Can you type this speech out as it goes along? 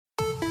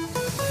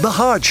The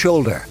Hard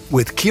Shoulder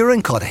with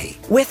Kieran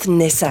Cuddihy. With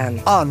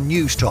Nissan. On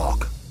News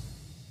Talk.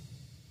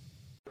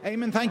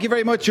 Eamon, thank you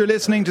very much. You're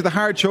listening to The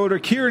Hard Shoulder.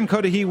 Kieran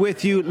Cuddihy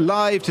with you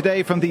live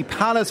today from the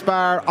Palace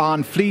Bar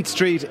on Fleet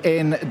Street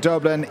in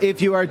Dublin.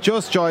 If you are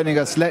just joining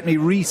us, let me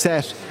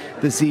reset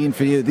the scene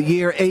for you. The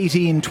year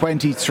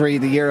 1823,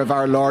 the year of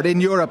our Lord.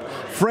 In Europe,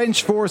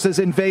 French forces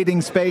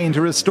invading Spain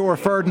to restore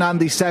Ferdinand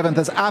VII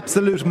as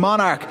absolute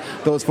monarch.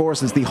 Those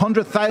forces, the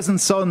 100,000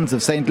 sons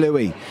of St.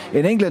 Louis.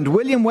 In England,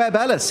 William Webb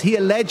Ellis, he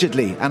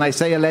allegedly, and I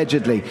say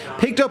allegedly,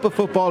 picked up a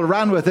football,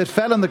 ran with it,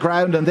 fell on the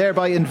ground and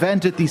thereby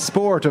invented the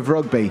sport of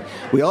rugby.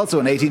 We also,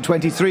 in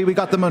 1823, we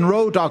got the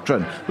Monroe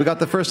Doctrine. We got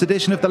the first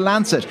edition of the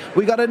Lancet.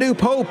 We got a new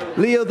Pope,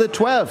 Leo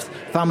XII.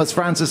 Thomas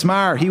Francis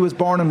Meagher, he was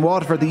born in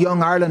Waterford, the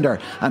young Irelander,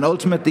 and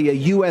ultimately a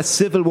US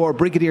Civil War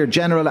Brigadier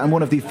General and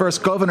one of the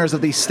first governors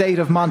of the state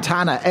of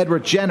Montana,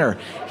 Edward Jenner.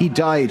 He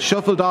died,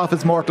 shuffled off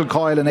his mortal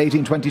coil in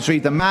 1823.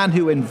 The man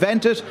who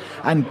invented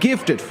and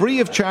gifted, free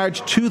of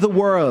charge to the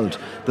world,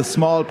 the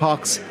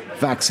smallpox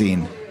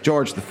vaccine.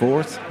 George IV,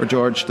 or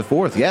George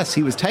IV, yes,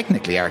 he was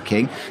technically our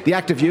king. The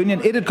Act of Union,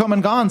 it had come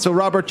and gone, so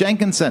Robert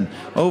Jenkinson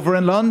over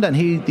in London,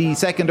 he, the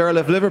second Earl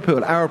of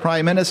Liverpool, our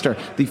Prime Minister,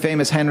 the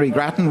famous Henry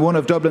Grattan, one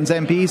of Dublin's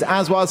MPs,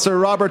 as was Sir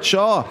Robert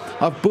Shaw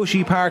of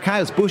Bushy Park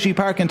House, Bushy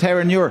Park in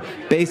Terenure,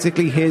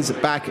 basically his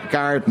back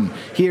garden.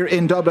 Here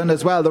in Dublin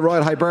as well, the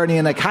Royal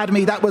Hibernian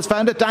Academy, that was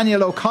founded.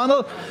 Daniel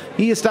O'Connell,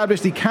 he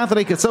established the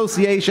Catholic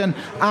Association,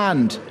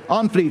 and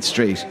on Fleet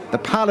Street, the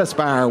Palace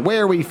Bar,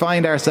 where we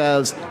find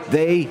ourselves,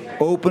 they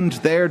opened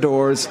their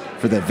doors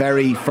for the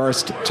very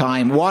first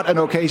time. What an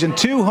occasion.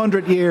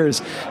 200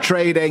 years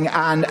trading,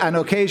 and an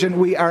occasion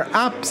we are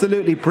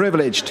absolutely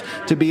privileged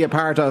to be a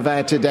part of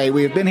today.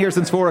 We have been here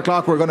since 4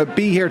 o'clock. We're going to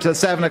be here till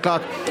 7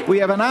 o'clock. We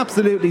have an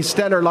absolutely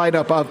stellar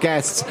lineup of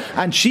guests,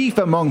 and chief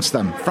amongst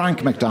them,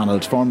 Frank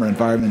McDonald, former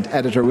environment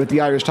editor with the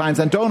Irish Times,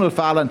 and Donal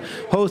Fallon,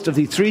 host of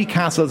the Three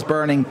Castles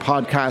Burning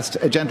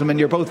podcast. Gentlemen,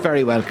 you're both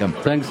very welcome.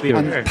 Thanks, Peter.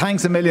 And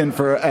thanks a million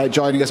for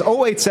joining us.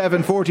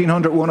 087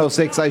 1400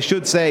 106, I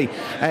should say,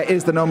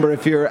 is the number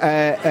if you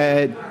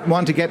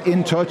want to get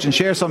in touch and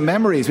share some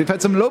memories. We've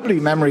had some lovely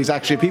memories,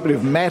 actually, people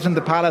who've met in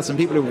the Palace and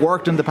people who've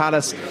worked in the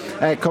Palace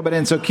coming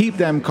in, so keep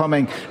them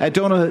coming.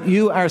 Donal,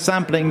 you are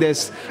sampling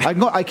this.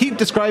 I keep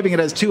describing it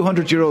as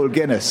 200-year-old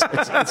Guinness.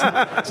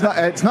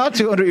 It's not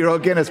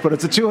 200-year-old Guinness, but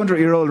it's a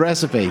 200-year-old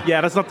recipe.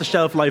 Yeah, that's not the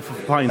shelf life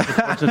of pints,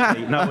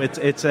 unfortunately. No,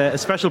 it's a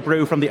special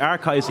brew from the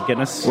archives of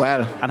Guinness.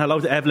 Well. And hello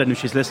to Evelyn, if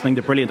she's listening,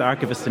 the brilliant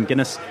archivist in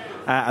Guinness.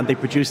 And they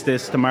produced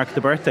this to mark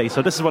the birthday.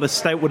 So this is what a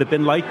stout would have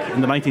been like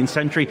in the 19th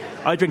century.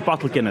 I drink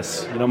bottled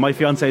Guinness. You know, my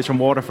fiancée is from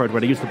Waterford, where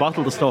they used to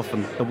bottle the stuff,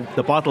 and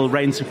the bottle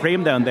reigns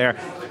supreme down there.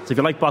 So if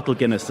you like bottled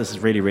Guinness, this is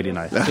really, really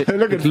nice.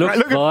 Look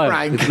at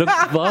Frank. It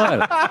looks vile.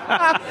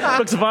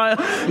 Looks vile.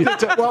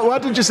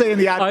 What did you say in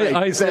the ad?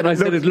 I said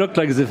it looked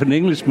like as if an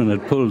Englishman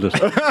had pulled it.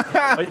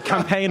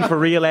 Campaign for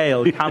real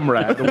ale,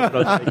 camera.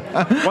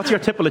 What's your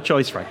tipple of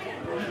choice, Frank?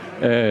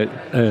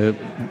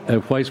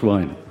 White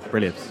wine.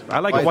 Brilliant. I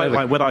like a white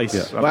wine with ice.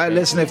 Yeah. Well,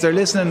 listen, if they're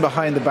listening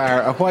behind the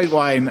bar, a white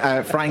wine,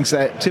 Frank's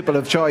tipple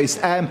of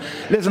choice.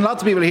 Listen,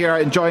 lots of people here are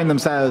enjoying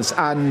themselves,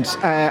 and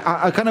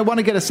I kind of want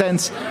to get a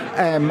sense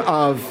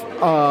of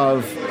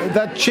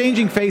that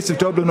changing face of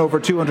Dublin over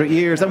 200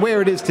 years and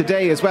where it is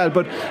today as well.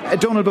 But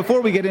Donal,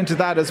 before we get into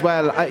that as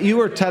well, you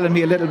were telling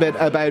me a little bit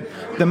about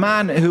the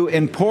man who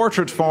in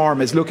portrait form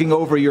is looking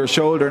over your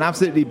shoulder, an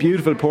absolutely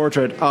beautiful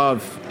portrait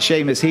of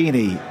Seamus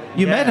Heaney.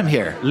 You met him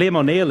here. Liam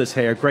O'Neill is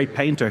here, a great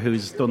painter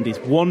who's done these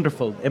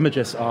wonderful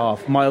images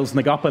of Miles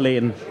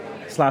Nagopaline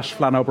 /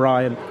 Flann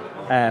O'Brien,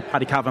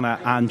 Paddy Kavanagh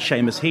and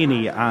Seamus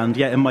Heaney. And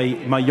yeah, in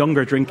my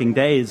younger drinking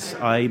days,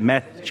 I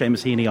met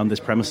Seamus Heaney on this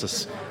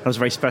premises. That was a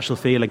very special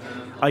feeling.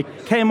 I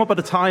came up at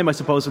a time, I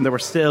suppose, when there were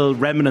still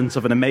remnants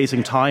of an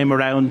amazing time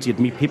around. You'd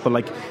meet people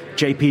like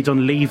J.P.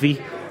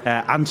 Dunleavy,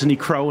 Anthony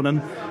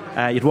Cronin.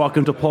 You'd walk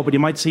into a pub and you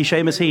might see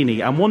Seamus Heaney.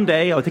 And one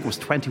day, I think it was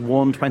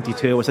 21,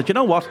 22, I said, you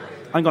know what?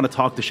 I'm going to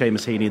talk to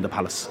Seamus Heaney in the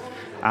Palace.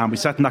 And we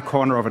sat in that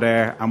corner over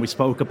there and we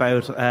spoke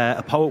about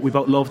a poet we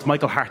both loved,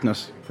 Michael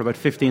Hartnett, for about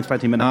 15,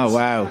 20 minutes. Oh,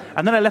 wow.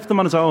 And then I left him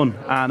on his own.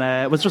 And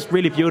it was just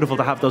really beautiful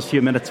to have those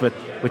few minutes with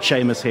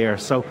Seamus here.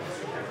 So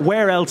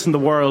where else in the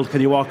world can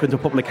you walk into a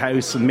public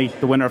house and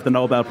meet the winner of the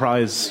Nobel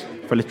Prize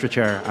for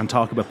literature and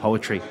talk about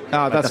poetry?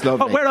 Oh, that's lovely.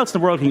 But where else in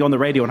the world can you go on the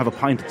radio and have a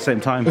pint at the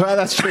same time? Well,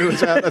 that's true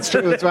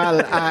as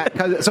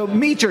well. So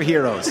meet your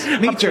heroes.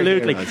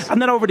 Absolutely. And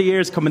then over the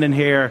years coming in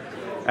here,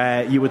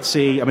 you would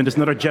see, I mean, there's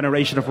another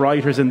generation of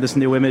writers in this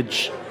new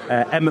image.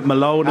 Emmett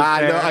Malone is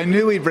there. No, I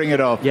knew he'd bring it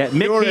up. Yeah,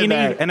 Mick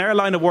Heaney. In our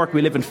line of work,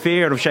 we live in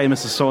fear of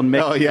Seamus' son,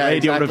 Mick,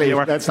 radio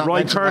reviewer.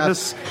 Roy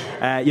Curtis.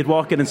 You'd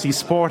walk in and see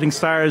sporting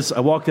stars. I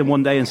walked in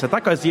one day and said,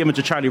 that guy's the image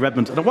of Charlie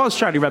Redmond. And it was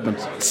Charlie Redmond.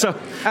 So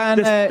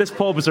this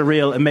pub is a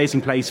real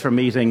amazing place for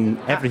meeting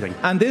everything.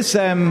 And this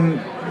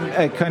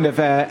kind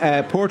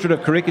of portrait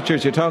of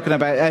caricatures you're talking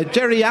about,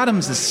 Jerry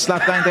Adams is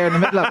slapped down there in the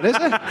middle of it, is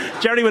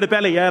it? Jerry with a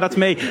belly, yeah, that's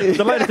me.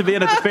 Delighted to be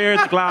in it, the beard,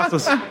 the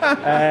glasses.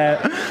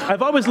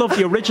 I've always loved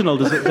the original.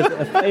 There's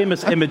there's a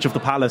famous image of the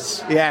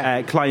palace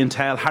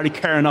clientele. Harry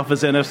Kernoff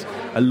is in it.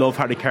 I love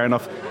Harry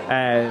Kernoff.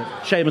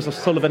 Seamus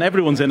O'Sullivan,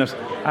 everyone's in it.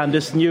 And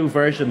this new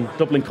version,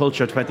 Dublin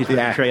Culture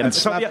 2023. And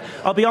so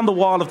I'll be on the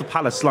wall of the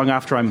palace long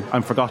after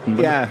I'm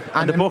forgotten.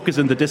 And the book is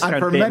in the discount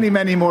bin. And for bin many,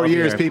 many more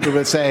years, people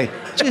will say,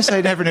 "Just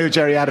I never knew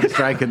Jerry Adams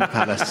drank in the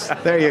palace."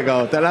 There you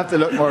go. They'll have to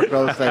look more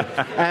closely.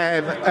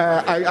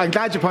 I'm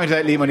glad you pointed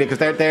out, Liam O'Neill,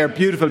 because they're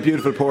beautiful,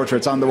 beautiful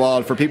portraits on the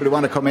wall for people who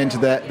want to come into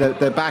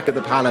the back of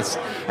the palace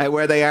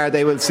where they are.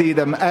 They will see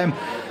them.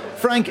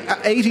 Frank,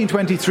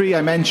 1823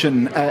 I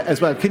mentioned as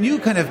well. Can you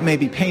kind of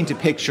maybe paint a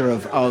picture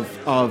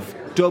of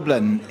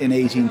Dublin in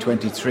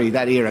 1823,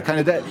 that era? Kind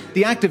of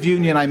the Act of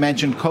Union I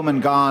mentioned, come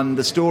and gone.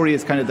 The story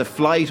is kind of the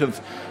flight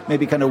of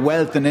maybe kind of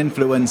wealth and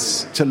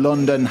influence to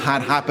London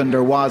had happened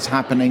or was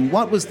happening.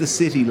 What was the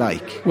city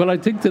like? Well, I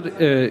think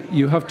that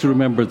you have to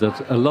remember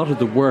that a lot of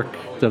the work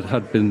that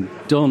had been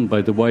done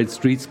by the Wide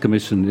Streets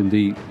Commission in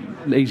the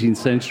 18th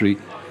century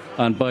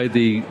and by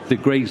the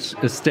great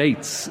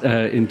estates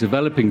in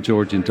developing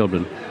Georgian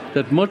Dublin,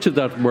 that much of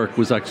that work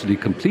was actually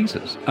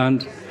completed.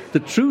 And the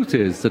truth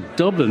is that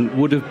Dublin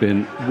would have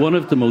been one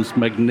of the most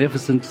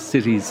magnificent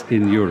cities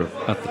in Europe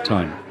at the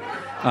time.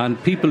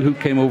 And people who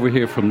came over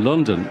here from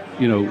London,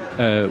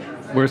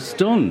 were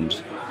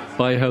stunned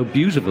by how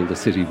beautiful the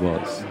city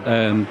was,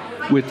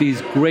 with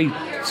these great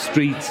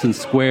streets and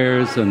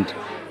squares and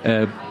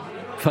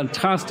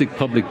fantastic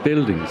public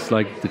buildings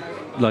like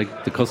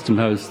the Custom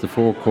House, the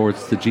Four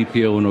Courts, the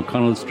GPO on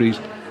O'Connell Street,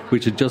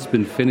 which had just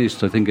been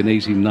finished, I think, in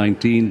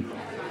 1819.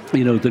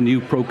 The new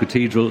Pro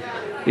Cathedral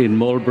in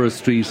Marlborough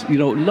Street,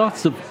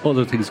 lots of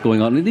other things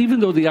going on. And even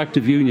though the Act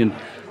of Union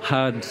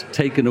had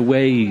taken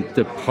away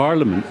the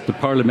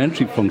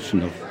parliamentary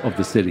function of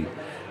the city,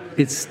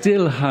 it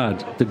still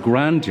had the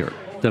grandeur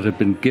that had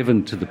been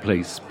given to the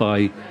place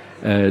by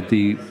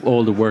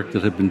all the work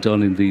that had been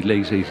done in the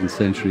late 18th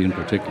century in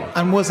particular.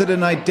 And was it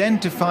an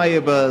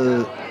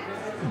identifiable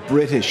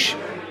British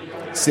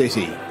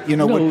city?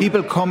 No. Would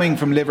people coming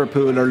from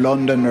Liverpool or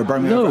London or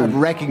Birmingham have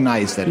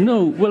recognised it?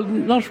 No, well,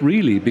 not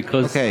really,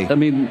 because,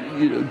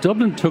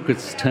 Dublin took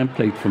its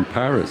template from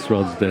Paris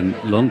rather than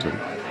London.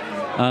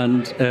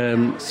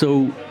 And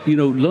so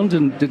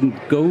London didn't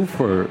go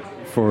for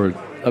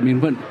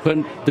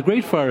when the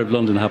Great Fire of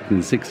London happened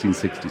in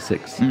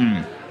 1666,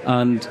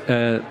 and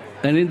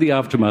in the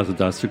aftermath of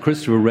that, Sir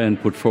Christopher Wren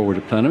put forward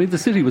a plan. The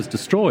city was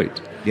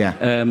destroyed.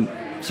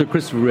 Sir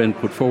Christopher Wren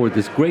put forward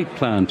this great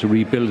plan to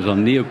rebuild it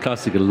on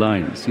neoclassical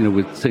lines,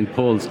 with St.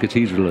 Paul's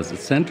Cathedral as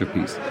its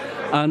centrepiece.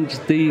 And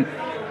the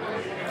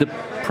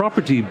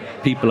property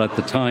people at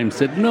the time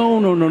said, no,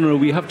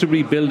 we have to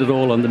rebuild it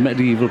all on the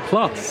medieval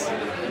plots.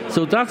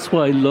 So that's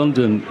why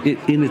London,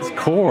 in its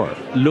core,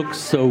 looks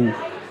so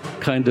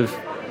kind of,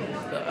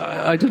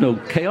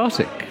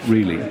 chaotic,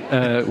 really.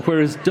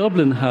 Whereas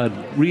Dublin had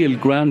real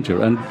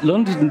grandeur, and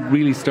London didn't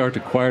really start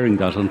acquiring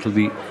that until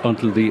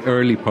the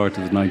early part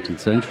of the 19th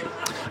century.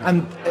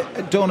 And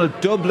Donal,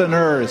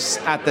 Dubliners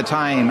at the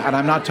time, and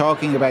I'm not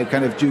talking about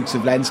kind of Dukes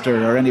of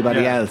Leinster or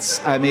anybody else,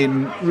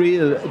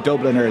 real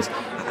Dubliners,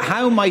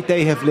 how might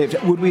they have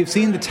lived? Would we have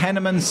seen the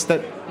tenements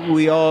that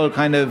we all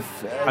kind of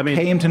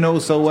came to know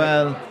so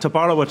well? To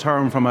borrow a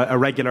term from a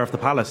regular of the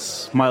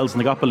palace, Miles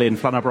Nagopoli and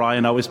Flann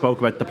O'Brien always spoke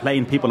about the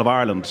plain people of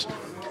Ireland.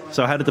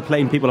 So how did the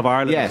plain people of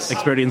Ireland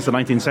experience the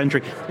 19th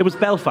century? It was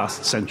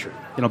Belfast's century.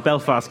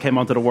 Belfast came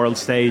onto the world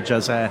stage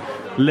as a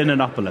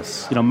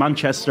Linenopolis.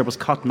 Manchester was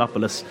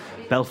Cottonopolis.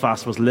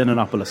 Belfast was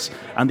Linenopolis.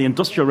 And the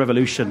Industrial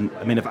Revolution,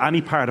 if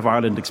any part of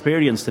Ireland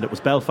experienced it, it was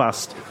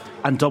Belfast.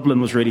 And Dublin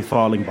was really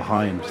falling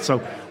behind. So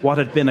what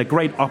had been a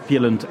great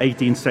opulent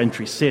 18th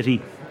century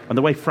city, and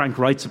the way Frank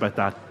writes about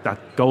that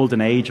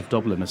golden age of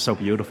Dublin is so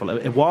beautiful.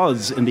 It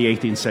was, in the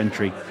 18th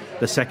century,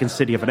 the second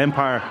city of an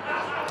empire.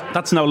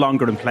 That's no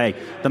longer in play.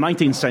 The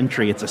 19th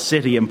century, it's a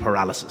city in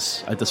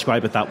paralysis. I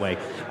describe it that way.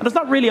 And there's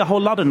not really a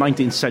whole lot of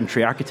 19th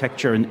century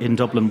architecture in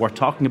Dublin. We're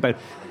talking about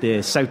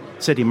the South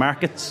City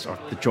markets, or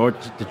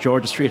the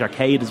Georgia Street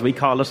Arcade, as we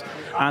call it,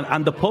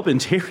 and the pub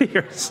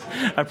interiors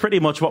are pretty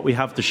much what we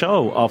have to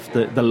show of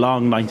the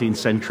long 19th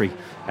century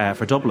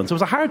for Dublin. So it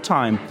was a hard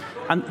time.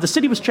 And the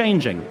city was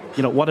changing.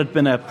 What had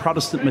been a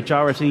Protestant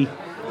majority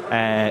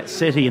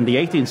city in the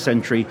 18th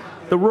century,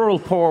 the rural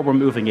poor were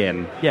moving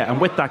in,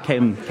 and with that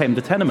came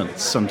the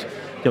tenements. And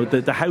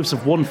the house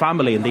of one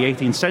family in the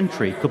 18th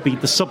century could be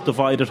the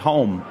subdivided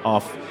home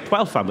of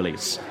 12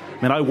 families.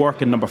 I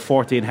work in number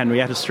 14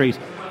 Henrietta Street.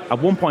 At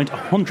one point,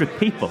 100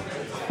 people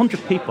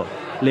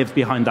lived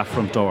behind that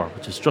front door,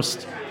 which is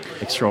just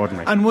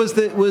extraordinary. And was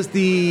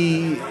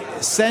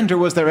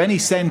there any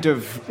scent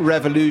of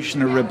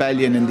revolution or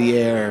rebellion in the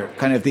air,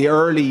 kind of the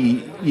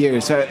early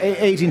years? So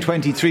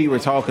 1823 we're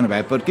talking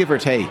about, but give or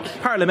take.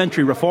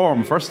 Parliamentary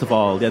reform, first of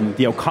all, then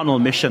the O'Connell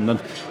mission,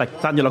 and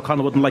Daniel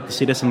O'Connell wouldn't like to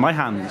see this in my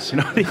hands.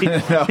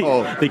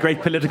 The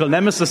great political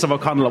nemesis of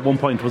O'Connell at one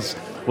point was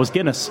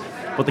Guinness,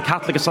 but the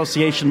Catholic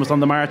Association was on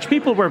the march.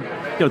 People were,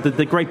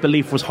 the great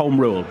belief was home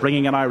rule,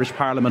 bringing an Irish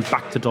Parliament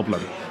back to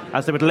Dublin,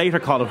 as they would later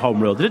call it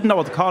home rule. They didn't know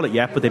what to call it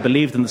yet, but they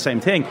believed in the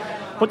same thing.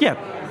 But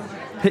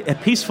a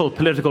peaceful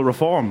political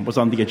reform was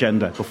on the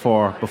agenda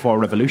before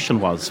revolution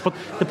was. But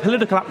the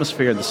political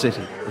atmosphere in the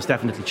city was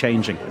definitely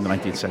changing in the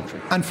 19th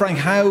century. And Frank,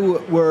 how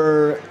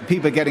were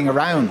people getting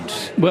around?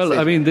 Well,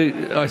 I mean,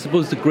 I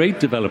suppose the great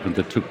development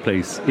that took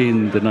place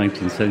in the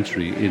 19th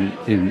century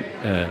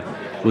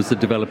was the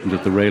development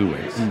of the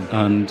railways,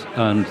 and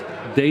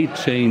they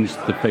changed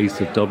the face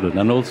of Dublin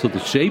and also the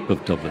shape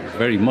of Dublin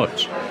very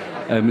much.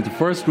 The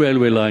first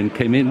railway line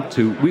came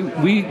into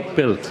we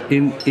built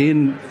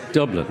in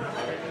Dublin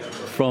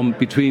from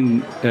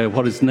between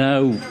what is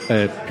now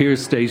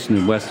Pearse Station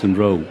in Westland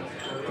Row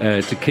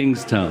to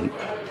Kingstown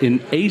in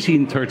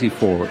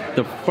 1834,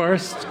 the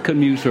first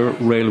commuter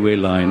railway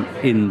line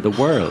in the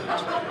world.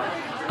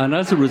 And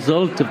as a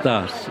result of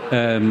that,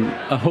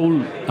 a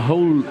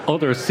whole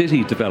other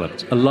city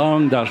developed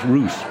along that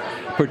route,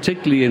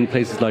 particularly in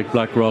places like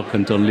Blackrock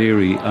and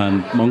Dunleary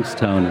and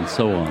Monkstown and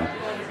so on.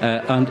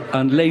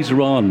 And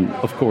later on,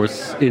 of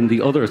course, in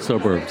the other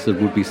suburbs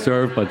that would be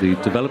served by the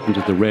development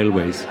of the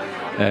railways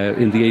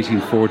in the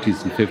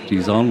 1840s and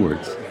 50s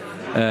onwards.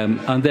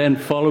 And then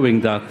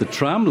following that, the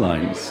tram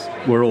lines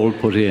were all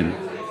put in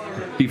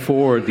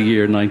before the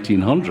year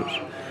 1900.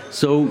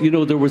 So,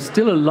 there was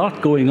still a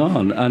lot going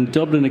on, and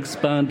Dublin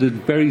expanded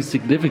very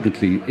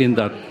significantly in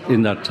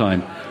that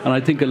time. And I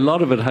think a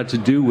lot of it had to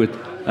do with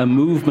a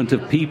movement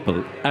of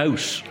people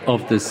out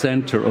of the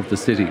centre of the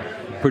city,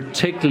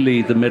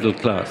 particularly the middle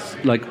class.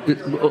 Like,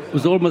 it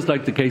was almost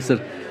like the case that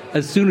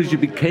as soon as you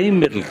became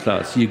middle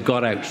class, you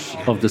got out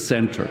of the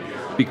centre,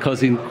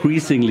 because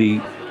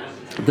increasingly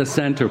the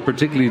centre,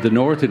 particularly the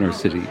north inner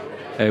city,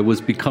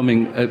 was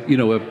becoming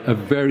a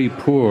very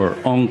poor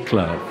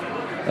enclave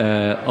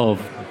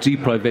of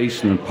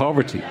deprivation and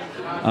poverty.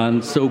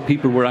 And so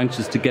people were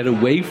anxious to get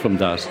away from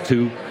that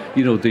to,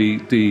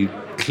 the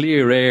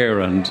clear air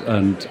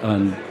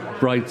and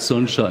bright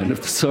sunshine of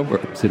the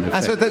suburbs, in effect.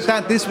 And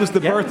so this was the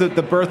birth of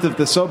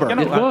the suburb.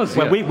 It was.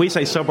 Well, we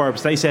say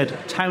suburbs, they said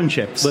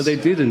townships. Well, they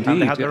did indeed.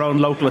 And they had their own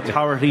local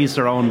authorities,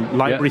 their own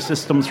library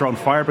systems, their own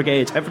fire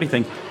brigades,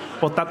 everything.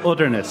 But that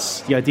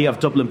otherness, the idea of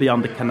Dublin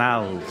beyond the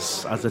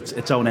canals as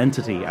its own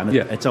entity and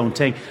its own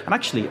thing. And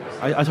actually,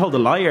 I told a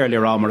lie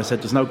earlier on where I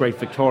said there's no great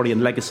Victorian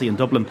legacy in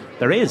Dublin.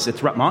 There is.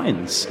 It's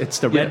Rathmines. It's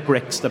the red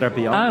bricks that are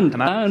beyond the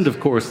canals. And, of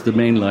course, the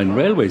mainline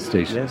railway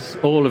stations,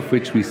 all of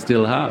which we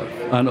still have,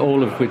 and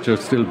all of which are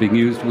still being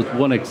used, with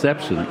one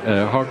exception,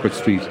 Harcourt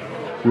Street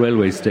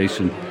railway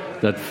station,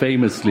 that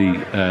famously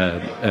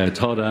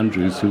Todd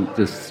Andrews, who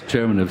this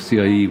chairman of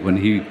CIE, when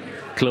he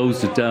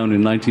closed it down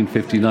in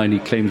 1959, he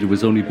claimed it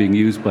was only being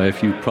used by a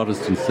few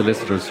Protestant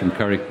solicitors from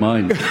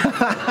Carrickmines.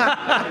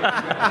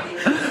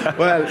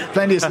 Well,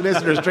 plenty of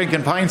solicitors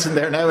drinking pints in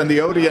there now in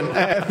the Odeon.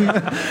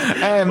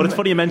 But it's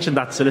funny you mentioned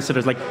that,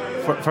 solicitors. Like,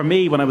 for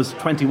me, when I was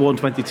 21,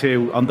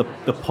 22, on the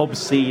pub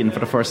scene for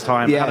the first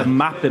time, I had a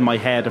map in my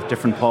head of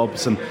different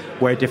pubs and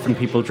where different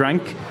people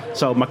drank.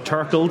 So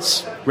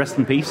McTurkle's, rest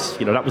in peace,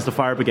 that was the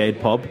fire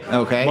brigade pub.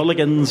 Okay.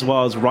 Mulligan's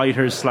was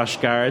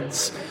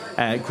writers/guards.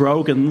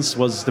 Grogan's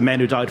was the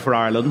men who died for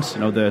Ireland,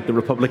 the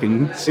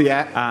Republicans.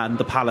 Yeah. And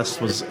the Palace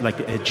was like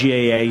a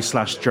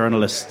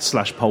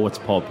GAA/journalist/poets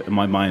pub in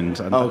my mind.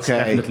 And that's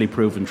definitely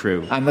proven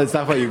true. And is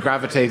that why you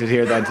gravitated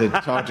here then to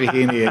Tawdry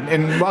Heaney?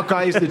 In what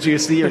guise did you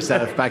see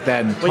yourself back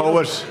then?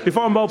 Poet,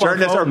 before mobile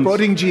journalist, phones, or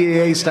budding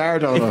GAA star,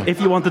 Donal? If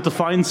you wanted to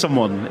find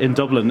someone in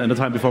Dublin in the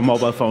time before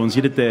mobile phones,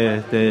 you did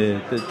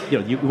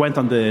you went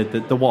on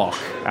the walk,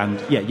 and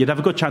you'd have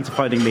a good chance of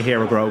finding me here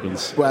or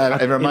Grogan's. Well,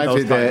 it reminds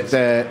me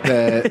the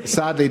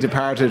sadly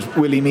departed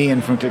Willie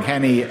Meehan from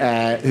Kilkenny,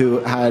 who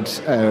had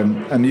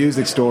a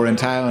music store in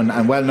town,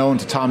 and well known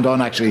to Tom Dunn,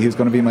 actually, who's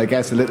going to be my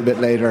guest a little bit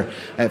later.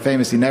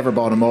 Famously never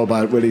bought a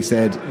mobile. Willie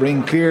said,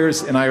 ring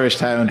Clears in Irish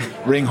Town,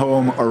 ring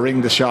home, or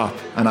ring the shop,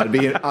 and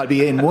I'll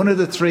be in one of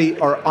the three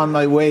or on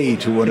my way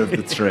to one of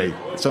the three,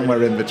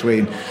 somewhere in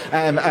between,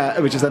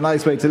 which is a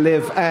nice way to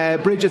live.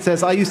 Bridget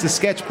says, I used to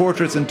sketch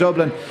portraits in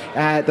Dublin.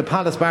 The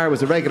Palace Bar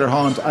was a regular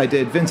haunt. I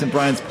did Vincent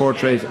Bryant's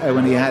portrait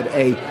when he had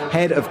a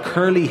head of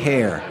curly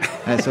hair.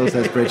 So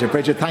says Bridget.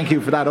 Bridget, thank you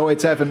for that.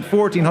 087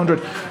 1400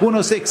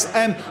 106.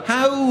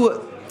 How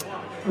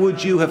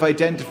would you have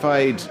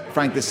identified,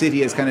 Frank, the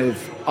city as kind of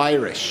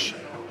Irish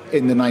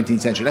in the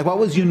 19th century? Like, what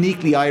was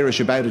uniquely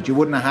Irish about it? You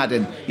wouldn't have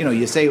had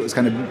you say it was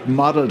kind of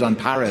modelled on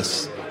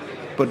Paris,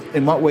 but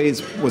in what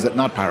ways was it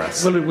not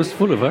Paris? Well, it was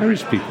full of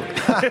Irish people.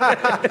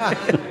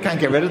 Can't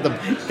get rid of them.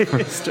 For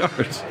a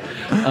start.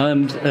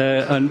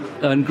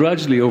 And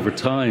gradually over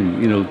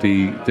time,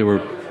 there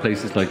were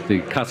places like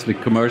the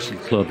Catholic Commercial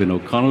Club in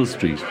O'Connell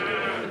Street,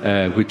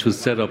 which was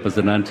set up as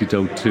an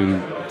antidote to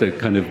the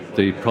kind of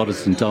the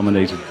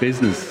Protestant-dominated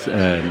business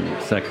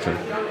sector.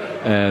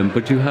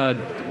 But you had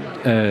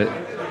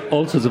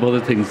all sorts of other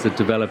things that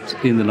developed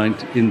in the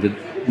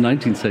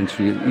 19th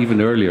century,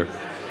 even earlier,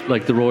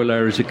 like the Royal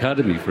Irish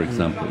Academy, for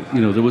example.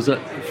 There was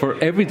for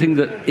everything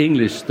that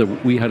English, that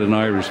we had an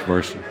Irish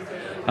version.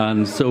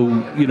 And so,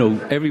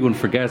 everyone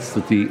forgets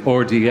that the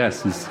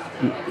RDS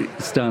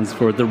stands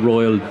for the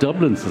Royal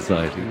Dublin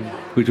Society,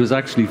 which was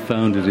actually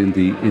founded in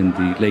the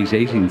late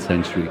 18th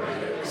century.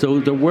 So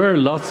there were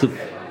lots of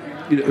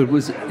it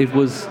was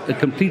a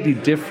completely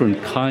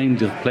different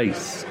kind of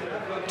place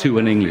to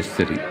an English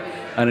city.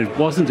 And it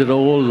wasn't at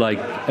all like,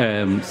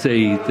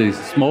 say, the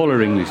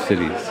smaller English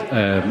cities,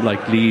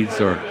 like Leeds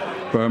or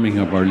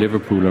Birmingham or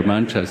Liverpool or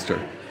Manchester.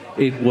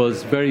 It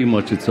was very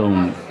much its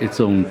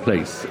own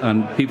place.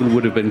 And people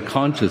would have been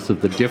conscious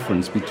of the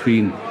difference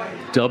between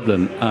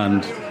Dublin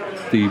and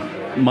the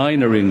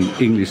minor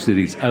English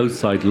cities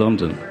outside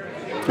London.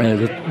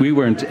 That we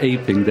weren't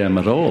aping them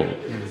at all.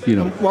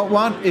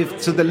 What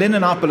if so? The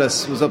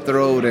Linenopolis was up the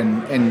road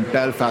in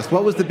Belfast.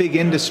 What was the big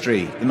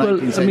industry, the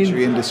 19th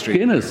century industry?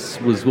 Guinness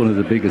was one of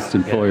the biggest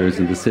employers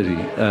in the city,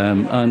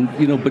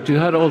 but you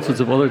had all sorts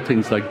of other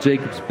things like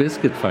Jacob's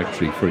Biscuit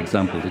Factory, for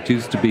example. It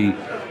used to be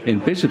in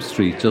Bishop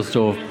Street, just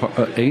off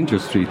Ainger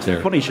Street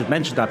there. Funny you should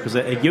mention that, because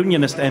a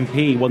unionist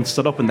MP once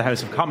stood up in the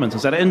House of Commons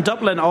and said, in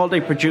Dublin all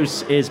they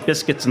produce is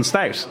biscuits and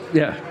stout.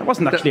 Yeah. It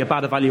wasn't actually a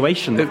bad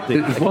evaluation of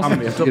the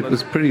economy of Dublin. It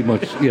was pretty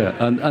much, yeah.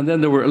 And then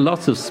there were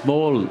lots of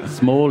small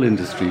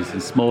industries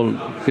and small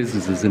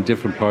businesses in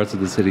different parts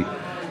of the city.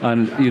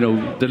 And,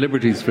 the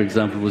Liberties, for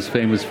example, was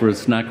famous for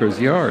its snackers'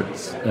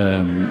 yards.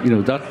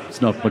 That's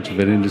not much of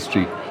an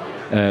industry.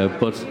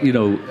 But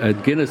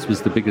Guinness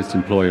was the biggest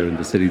employer in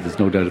the city, there's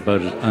no doubt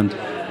about it.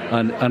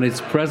 And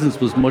its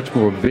presence was much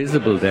more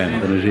visible then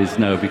than it is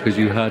now, because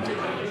you had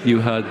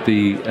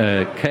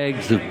the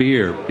kegs of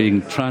beer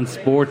being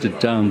transported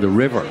down the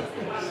river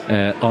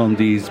on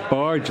these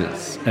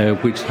barges,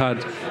 which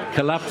had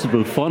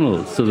collapsible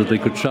funnels so that they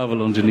could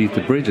travel underneath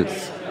the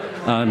bridges.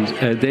 And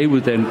they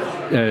would then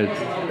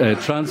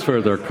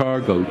transfer their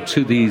cargo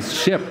to these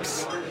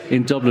ships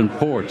in Dublin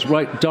port,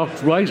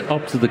 docked right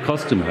up to the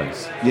custom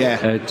house,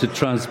 to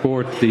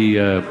transport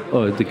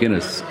the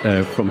Guinness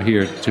from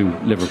here to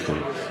Liverpool.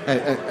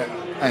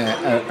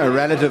 A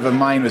relative of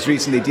mine was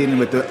recently dealing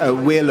with a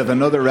will of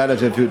another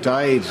relative who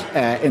died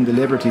in the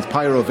Liberties,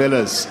 Pyro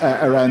Villas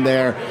around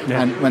there,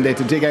 and when they had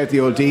to dig out the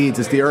old deeds,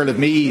 it's the Earl of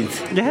Meath,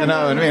 who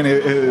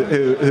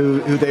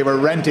they were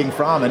renting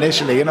from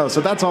initially,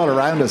 so that's all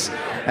around us,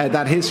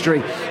 that history.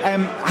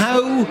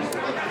 How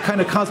kind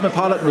of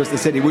cosmopolitan was the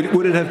city?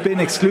 Would it have been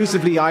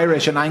exclusively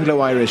Irish and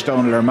Anglo-Irish,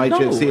 Donal, or might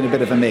you have seen a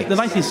bit of a mix? The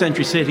 19th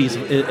century city is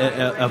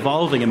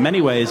evolving in many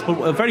ways, but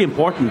a very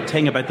important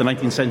thing about the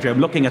 19th century,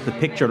 I'm looking at the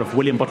picture of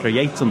William Butler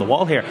Yeats on the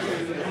wall here.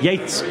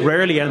 Yeats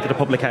rarely entered a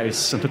public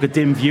house and took a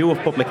dim view of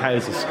public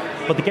houses,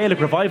 but the Gaelic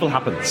revival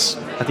happens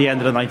at the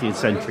end of the 19th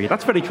century.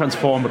 That's very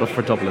transformative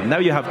for Dublin. Now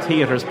you have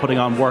theatres putting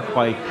on work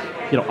by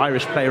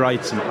Irish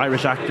playwrights and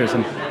Irish actors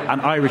and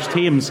Irish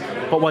teams.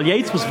 But while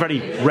Yeats was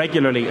very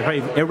irregularly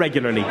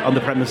on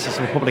the premises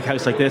of a public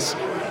house like this,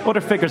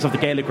 other figures of the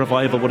Gaelic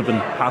revival would have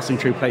been passing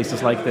through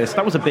places like this.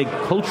 That was a big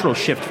cultural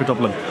shift for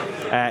Dublin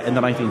in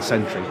the 19th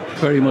century.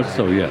 Very much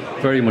so, yeah,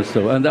 very much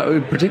so. And that,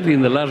 particularly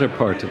in the latter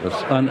part of it.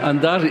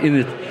 And that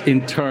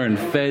in turn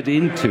fed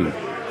into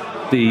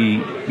the,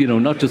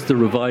 not just the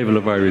revival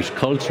of Irish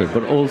culture,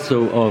 but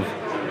also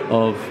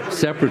of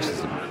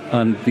separatism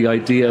and the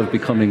idea of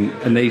becoming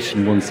a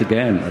nation once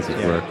again, as it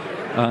were,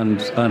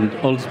 and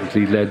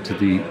ultimately led to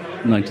the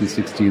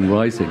 1916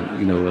 Rising,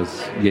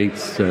 as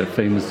Yeats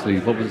famously,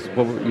 what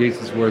were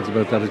Yeats' words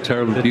about that? A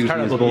terrible beauty.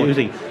 Terrible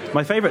beauty.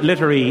 My favourite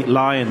literary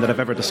line that I've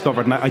ever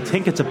discovered, and I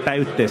think it's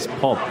about this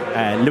pub.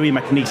 Louis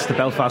MacNeice, the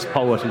Belfast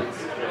poet, who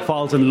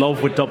falls in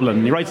love with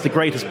Dublin. He writes the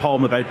greatest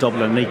poem about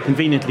Dublin, and he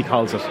conveniently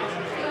calls it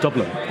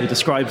Dublin. He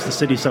describes the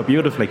city so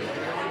beautifully.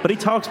 But he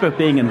talks about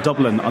being in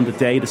Dublin on the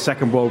day the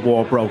Second World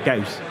War broke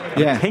out.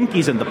 I think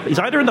he's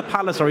either in the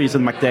Palace or he's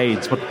in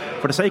McDade's, but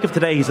for the sake of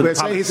today, he's in the Palace.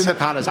 Say he's in the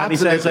Palace, and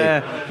absolutely. he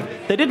says,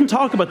 they didn't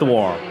talk about the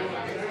war.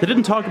 They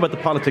didn't talk about the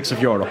politics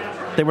of Europe.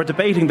 They were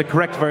debating the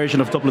correct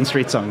version of Dublin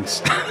street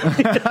songs.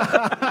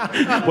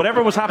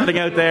 Whatever was happening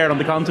out there on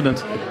the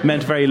continent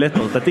meant very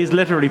little. That these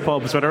literary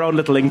pubs were their own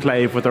little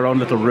enclave with their own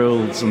little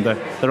rules and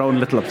their own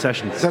little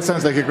obsessions. That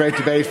sounds like a great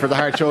debate for the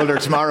Hard Shoulder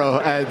tomorrow.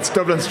 It's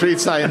Dublin street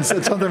signs.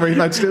 It's something we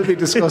might still be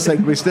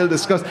discussing. We still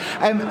discuss.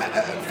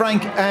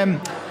 Frank,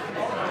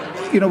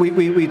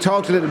 we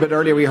talked a little bit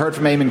earlier. We heard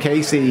from Eamon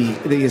Casey,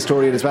 the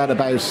historian, as well,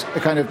 about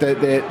kind of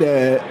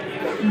the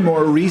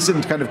more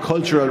recent kind of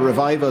cultural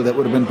revival that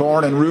would have been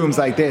born in rooms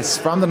like this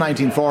from the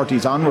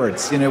 1940s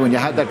onwards, when you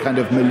had that kind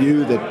of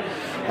milieu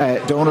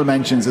that Donal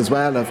mentions as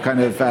well, of kind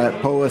of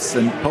poets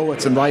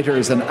and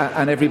writers and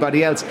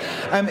everybody else.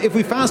 If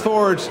we fast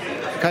forward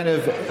kind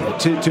of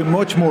to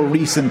much more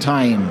recent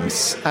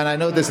times, and I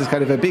know this is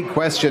kind of a big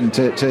question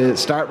to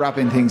start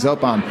wrapping things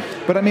up on,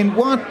 but I mean,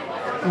 what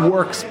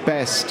works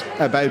best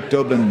about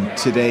Dublin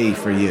today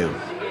for you?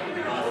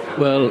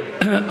 Well,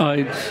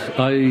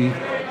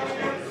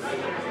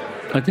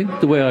 I think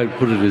the way I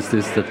put it is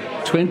this, that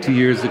 20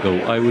 years ago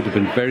I would have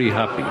been very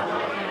happy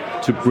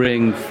to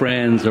bring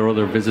friends or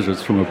other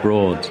visitors from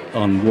abroad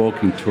on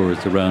walking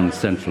tours around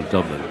central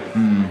Dublin.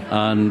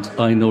 And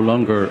I no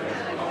longer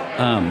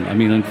am. I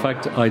mean, in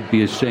fact, I'd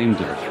be ashamed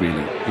of it,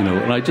 really.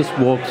 And I just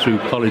walked through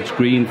College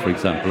Green, for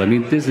example. I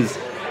mean, this is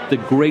the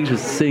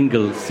greatest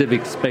single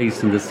civic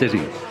space in the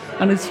city.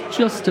 And it's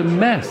just a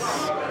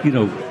mess.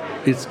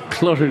 It's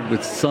cluttered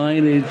with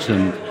signage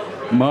and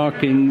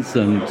markings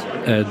and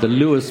the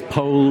Lewis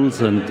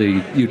poles and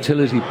the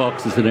utility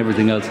boxes and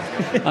everything else.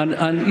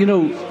 And you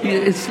know,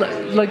 it's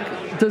like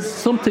there's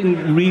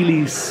something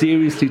really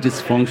seriously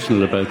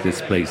dysfunctional about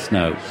this place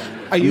now.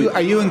 Are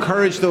you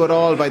encouraged though at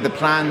all by the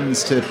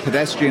plans to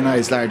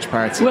pedestrianise large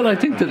parts? Well, I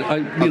think that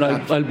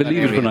I'll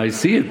believe it when I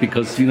see it,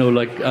 because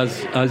like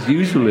as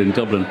usual in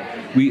Dublin,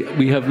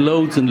 we have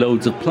loads and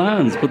loads of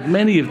plans, but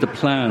many of the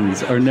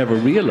plans are never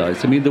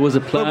realised. I mean, there was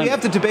a plan. Well, we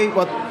have to debate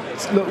what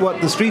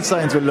the street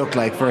signs will look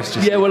like first.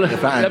 Yeah, well,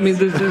 I mean,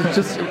 there's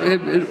just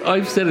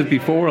I've said it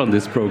before on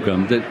this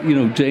programme that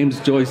James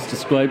Joyce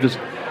described it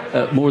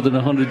more than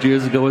 100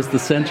 years ago as the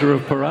centre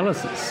of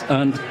paralysis,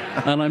 and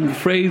I'm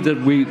afraid that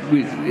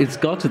it's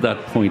got to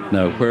that point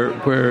now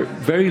where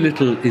very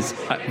little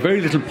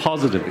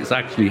positive is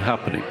actually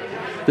happening.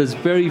 There's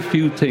very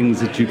few things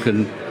that you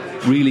can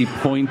really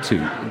point to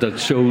that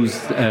shows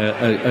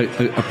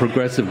a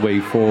progressive way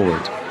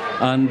forward.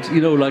 And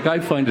I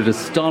find it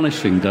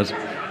astonishing that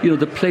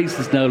the place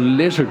is now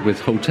littered with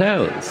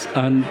hotels,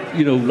 and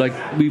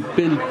we've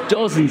built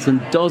dozens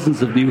and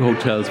dozens of new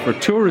hotels for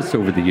tourists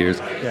over the years,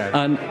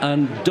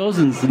 and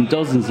dozens and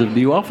dozens of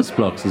new office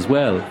blocks as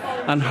well,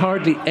 and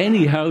hardly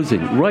any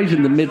housing right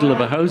in the middle of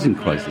a housing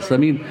crisis. I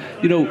mean,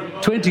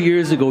 20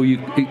 years ago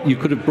you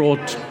could have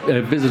brought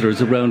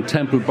visitors around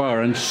Temple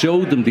Bar and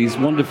showed them these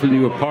wonderful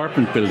new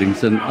apartment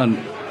buildings and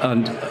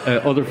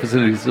other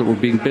facilities that were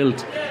being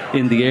built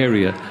in the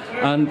area.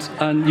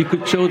 And you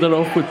could show that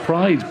off with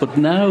pride. But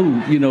now,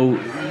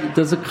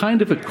 there's a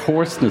kind of a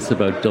coarseness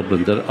about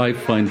Dublin that I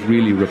find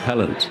really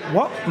repellent.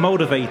 What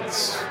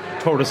motivates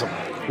tourism?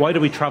 Why do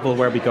we travel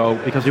where we go?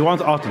 Because we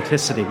want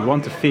authenticity. We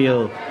want to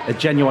feel a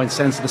genuine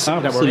sense of the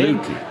city that we're in.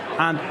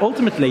 And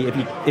ultimately,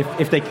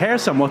 if they care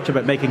so much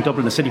about making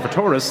Dublin a city for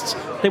tourists,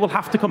 they will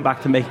have to come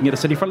back to making it a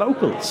city for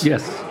locals.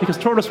 Yes. Because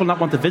tourists will not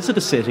want to visit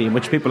a city in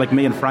which people like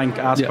me and Frank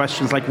ask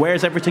questions like,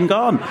 where's everything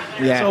gone?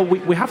 Yeah. So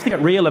we have to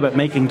get real about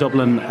making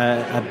Dublin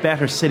a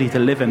better city to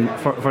live in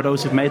for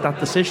those who've made that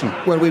decision.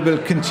 Well, we will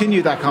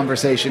continue that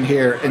conversation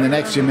here in the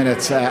next few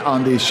minutes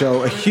on the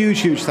show. A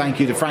huge thank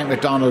you to Frank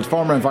McDonald,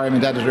 former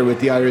environment editor with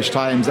the Irish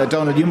Times.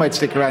 Donal, you might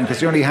stick around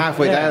because you're only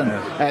halfway down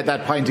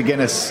that pint of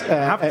Guinness. I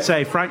have to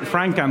say,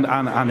 Frank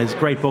and his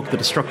great book, The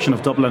Destruction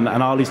of Dublin,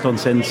 and all he's done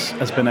since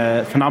has been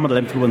a phenomenal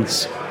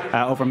influence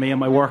over me and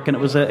my work, and it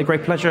was a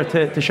great pleasure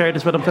to share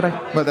this with him today.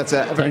 Well, that's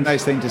a very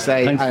nice thing to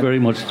say. Thanks very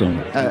much,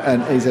 Donal.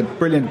 And he's a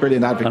brilliant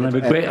advocate. And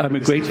I'm a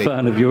great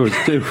fan of yours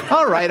too.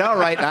 All right,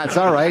 lads.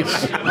 All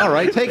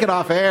right. Take it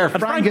off air. And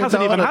Frank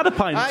hasn't even had a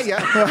pint.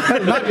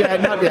 Not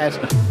yet.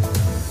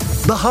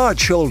 The Hard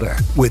Shoulder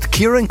with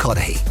Kieran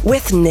Cuddihy.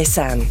 With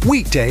Nissan.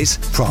 Weekdays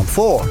from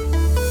 4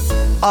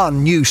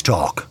 on News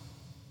Talk.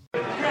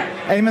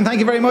 Eamon, thank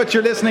you very much.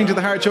 You're listening to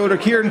The Hard Shoulder.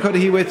 Kieran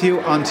Cuddihy with you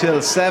until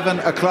 7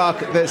 o'clock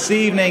this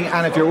evening.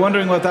 And if you're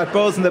wondering what that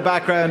buzz in the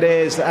background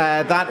is,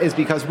 that is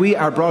because we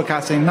are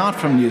broadcasting not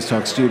from News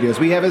Talk Studios.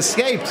 We have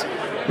escaped.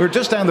 We're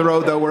just down the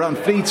road, though. We're on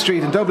Fleet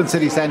Street in Dublin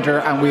City Centre,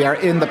 and we are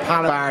in the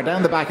Palace Bar,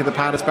 down the back of the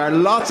Palace Bar.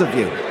 Lots of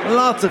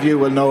you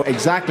will know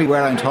exactly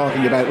where I'm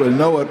talking about, will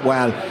know it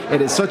well. It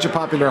is such a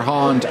popular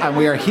haunt, and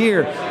we are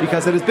here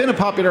because it has been a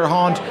popular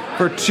haunt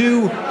for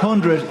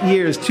 200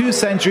 years, 2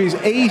 centuries,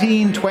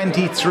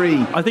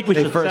 1823. I think we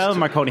should sell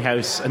Marconi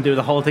House and do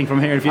the whole thing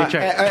from here in future.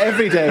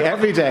 Every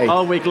day.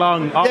 All week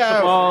long, off the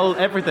ball,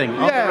 everything,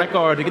 off the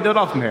record. You can do it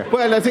all from here.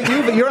 Well, I think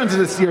you're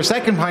onto your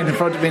second pint in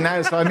front of me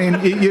now, so I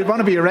mean, you'd want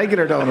to be a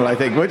regular, Donal, I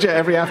think, would you,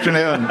 every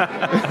afternoon?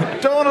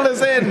 Donal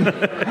is in.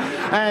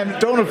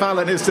 Donal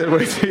Fallon is still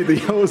with me, the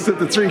host of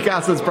the Three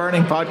Castles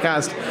Burning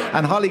podcast,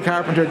 and Holly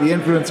Carpenter, the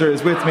influencer,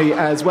 is with me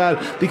as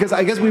well, because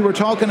I guess we were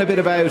talking a bit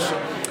about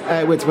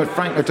with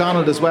Frank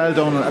McDonald as well,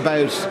 Donal,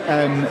 about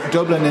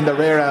Dublin in the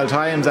rare old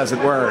times, as it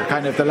were,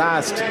 kind of the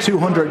last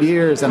 200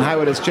 years and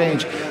how it has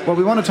changed. What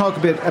we want to talk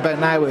a bit about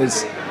now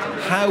is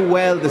how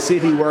well the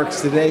city works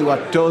today,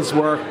 what does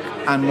work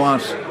and what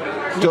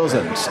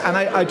doesn't. And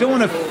I don't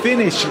want to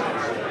finish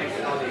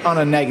on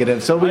a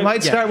negative, so we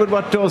might start with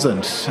what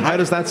doesn't. How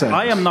does that sound?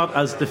 I am not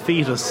as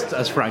defeatist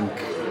as Frank.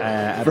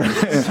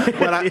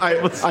 Well,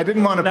 I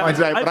didn't want to point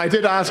it out, but I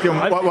did ask him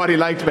what he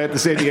liked about the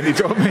city, and he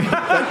told me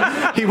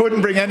that he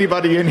wouldn't bring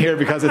anybody in here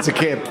because it's a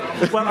kip.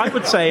 Well, I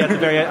would say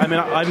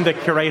I'm the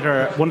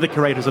curator, one of the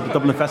curators of the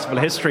Dublin Festival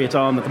of History. It's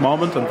on at the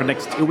moment, and for the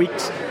next 2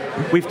 weeks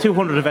we've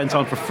 200 events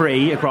on for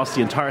free across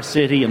the entire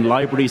city, in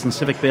libraries and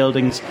civic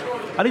buildings.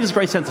 I think there's a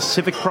great sense of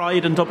civic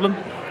pride in Dublin.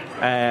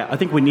 I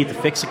think we need to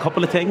fix a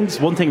couple of things.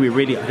 One thing we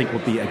really, I think,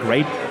 would be a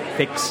great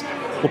fix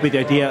would be the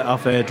idea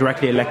of a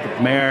directly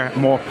elected mayor,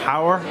 more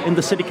power in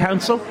the city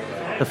council.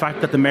 The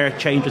fact that the mayor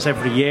changes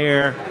every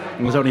year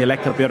and was only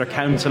elected by other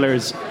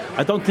councillors.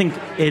 I don't think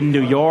in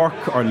New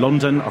York or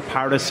London or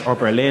Paris or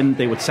Berlin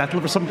they would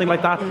settle for something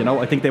like that.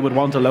 I think they would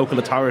want a local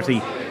authority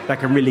that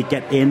can really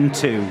get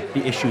into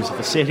the issues of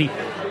the city.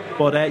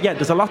 But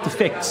there's a lot to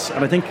fix,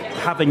 and I think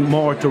having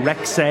more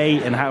direct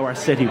say in how our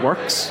city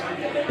works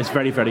is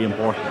very, very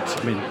important.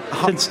 I mean,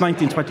 since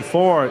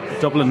 1924,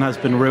 Dublin has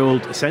been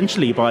ruled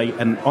essentially by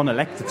an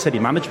unelected city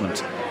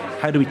management.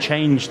 how do we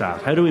change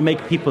that? How do we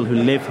make people who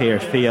live here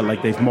feel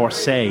like they've more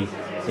say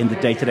in the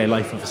day-to-day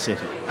life of a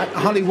city?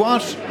 Holly,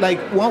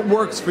 what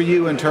works for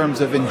you in terms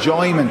of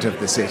enjoyment of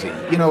the city?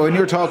 You know, when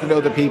you're talking to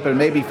other people,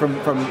 maybe from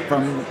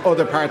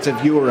other parts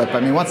of Europe, I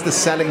mean, what's the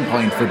selling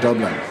point for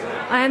Dublin?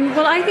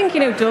 Well, I think,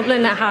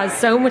 Dublin has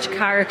so much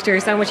character,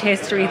 so much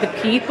history. The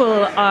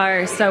people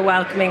are so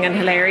welcoming and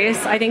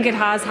hilarious. I think it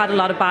has had a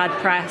lot of bad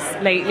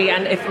press lately,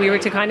 and if we were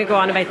to kind of go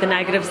on about the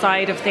negative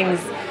side of things,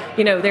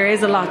 there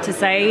is a lot to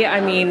say.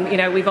 I mean,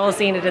 we've all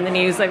seen it in the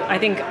news. I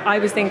think I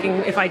was thinking,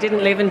 if I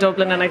didn't live in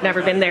Dublin and I'd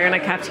never been there and I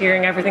kept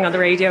hearing everything on the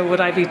radio,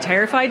 would I be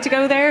terrified to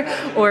go there,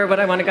 or would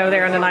I want to go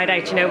there on a night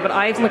out? But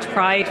I have much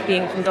pride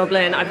being from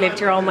Dublin. I've lived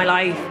here all my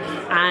life.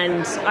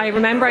 And I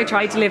remember I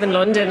tried to live in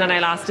London and I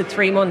lasted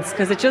 3 months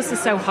because it just is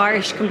so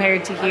harsh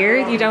compared to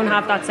here. You don't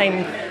have that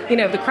same,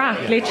 the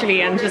crack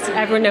literally, and just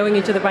everyone knowing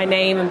each other by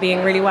name and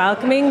being really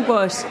welcoming.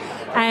 But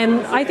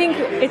I think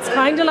it's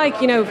kind of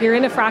like, if you're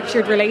in a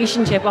fractured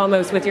relationship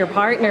almost with your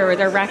partner, or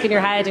they're wrecking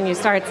your head and you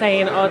start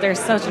saying, oh, they're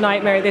such a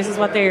nightmare, this is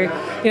what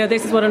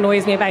this is what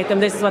annoys me about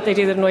them, this is what they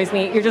do that annoys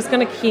me, you're just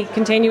going to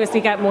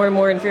continuously get more and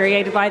more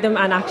infuriated by them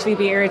and actually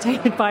be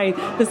irritated by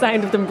the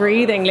sound of them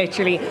breathing,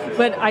 literally.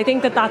 But I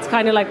think that's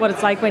kind of like what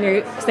it's like when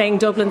you're saying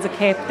Dublin's a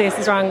kip, this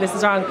is wrong, this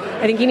is wrong.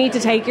 I think you need to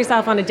take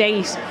yourself on a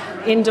date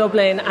in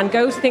Dublin and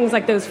go to things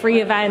like those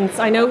free events.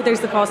 I know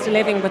there's the cost of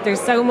living, but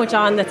there's so much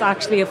on that's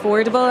actually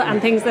affordable,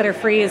 and things that are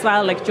free as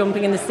well, like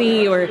jumping in the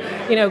sea or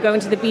going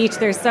to the beach.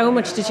 There's so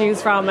much to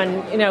choose from,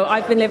 and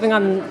I've been living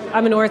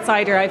I'm a North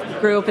Sider. I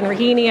grew up in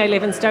Raheny. I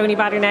live in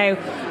Stoneybatter now,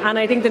 and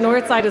I think the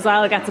North Side as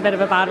well gets a bit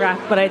of a bad rap,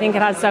 but I think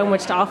it has so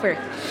much to offer.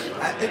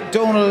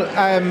 Donal,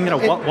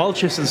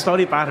 Walsh's and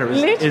Stoneybatter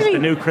is the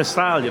new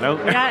Cristal, Yeah,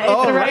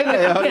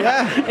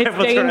 it's It's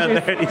Everyone's around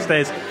there these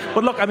days.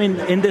 But look, I mean,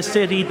 in this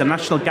city, the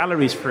National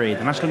Gallery is free,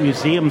 the National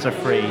Museums are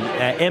free,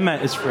 IMA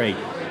is free.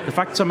 The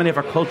fact so many of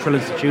our cultural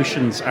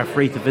institutions are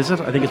free to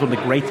visit, I think, is one of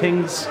the great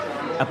things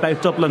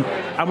about Dublin.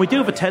 And we do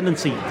have a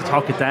tendency to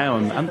talk it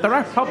down, and there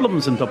are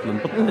problems in Dublin,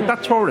 but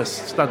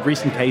that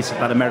recent case of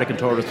that American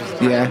tourist was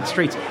attacked in the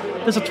streets,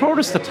 there's a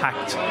tourist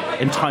attacked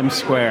in Times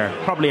Square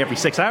probably every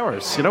 6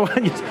 hours,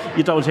 and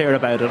you don't hear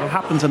about it. It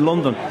happens in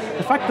London.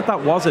 The fact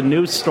that was a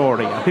news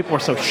story and people were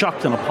so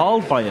shocked and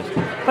appalled by it,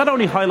 that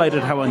only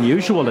highlighted how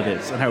unusual it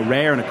is and how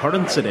rare an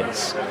occurrence it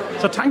is.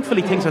 So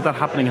thankfully things like that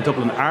happening in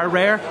Dublin are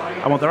rare,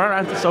 and while there are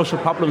antisocial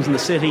problems in the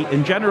city,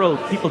 in general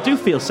people do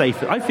feel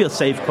safe. I feel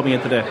safe coming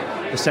into the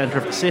centre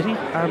of the city,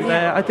 and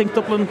I think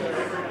Dublin,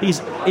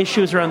 these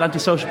issues around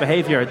antisocial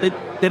behaviour,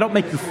 they don't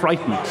make you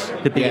frightened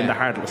to be in the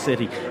heart of the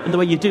city in the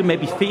way you do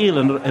maybe feel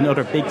in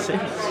other big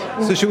cities.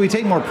 So should we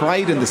take more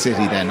pride in the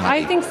city then, Holly?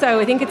 I think so.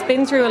 I think it's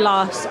been through a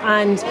lot,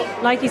 and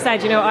like you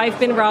said, I've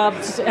been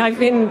robbed. I've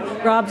been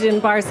robbed in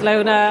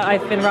Barcelona.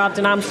 I've been robbed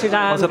in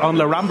Amsterdam. Was it on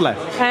La Rambla?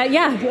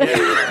 Yeah.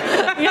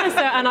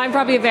 And I'm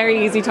probably a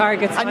very easy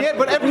target. So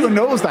but everyone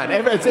knows that.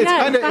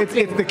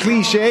 It's the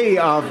cliche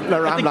of La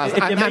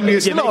Rambla, and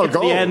you still all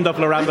go. The end of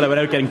La Rambla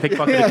without getting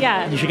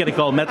pickpocketed. You should get a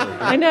gold medal.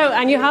 I know,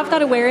 and you have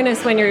that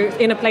awareness when you're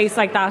in a place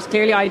like that.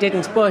 Clearly I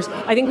didn't, but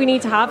I think we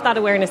need to have that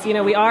awareness.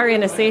 We are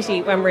in a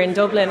city when we're in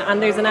Dublin,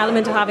 and there's an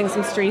element of having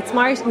some street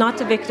smart, not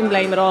to victim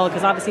blame at all,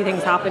 because obviously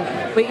things happen,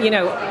 but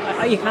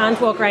you can't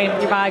walk around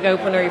with your bag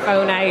open or your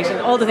phone out and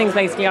all the things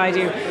basically I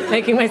do,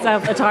 making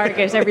myself a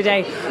target every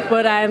day.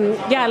 But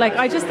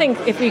I just think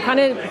if we kind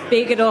of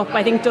big it up,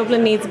 I think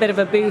Dublin needs a bit of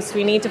a boost.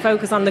 We need to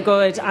focus on the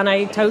good, and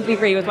I totally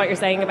agree with what you're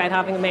saying about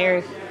having a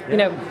mayor,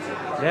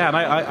 Yeah, and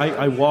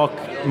I walk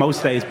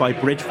most days by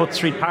Bridgefoot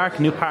Street Park,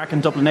 new park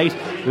in Dublin 8.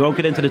 We won't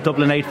get into the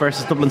Dublin 8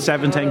 versus Dublin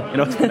 7 thing.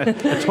 It's been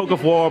a tug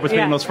of war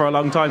between us for a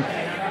long time.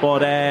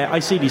 But I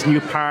see these new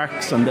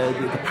parks, and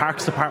the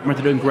Parks Department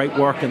are doing great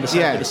work in the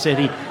centre of the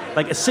city.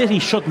 Like, a city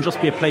shouldn't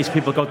just be a place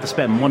people go to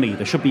spend money.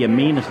 There should be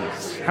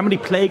amenities. How many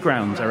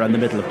playgrounds are in the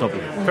middle of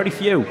Dublin? Very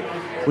few.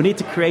 We need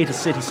to create a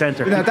city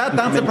centre.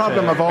 That's the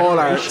problem of all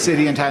our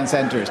city and town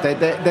centres.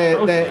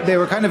 They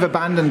were kind of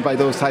abandoned by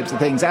those types of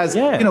things. As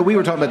we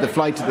were talking about the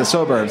flight to the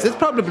suburbs. It's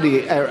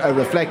probably a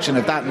reflection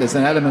of that, and there's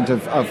an element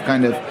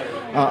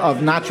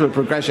of natural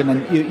progression,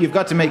 and you've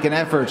got to make an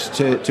effort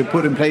to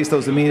put in place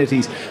those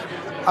amenities.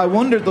 I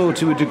wonder, though,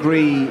 to a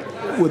degree,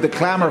 would the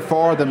clamour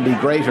for them be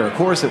greater? Of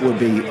course it would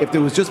be, if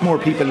there was just more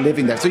people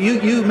living there. So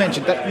you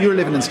mentioned that you're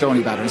living in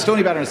Stoneybatter, and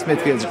Stoneybatter and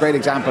Smithfield is a great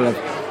example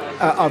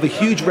of a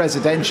huge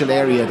residential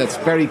area that's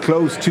very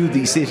close to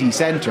the city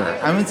centre.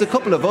 I mean, there's a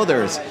couple of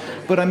others,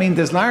 but I mean,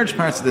 there's large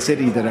parts of the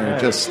city that are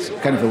just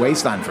kind of a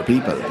wasteland for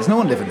people. There's no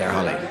one living there,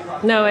 Holly.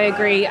 No, I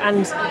agree,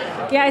 and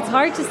it's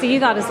hard to see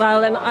that as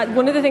well. And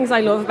one of the things I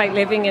love about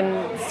living in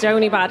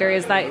Stoneybatter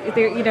is that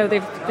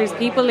there's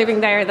people living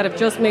there that have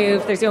just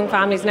moved. There's young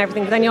families and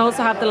everything. But then you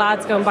also have the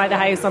lads going by the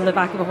house on the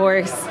back of a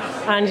horse,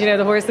 and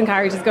the horse and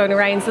carriage is going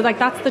around. So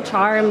that's the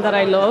charm that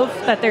I love.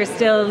 That there's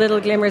still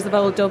little glimmers of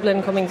old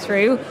Dublin coming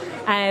through.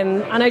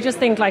 And I just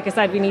think, like I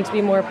said, we need to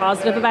be more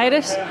positive about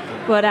it.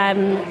 But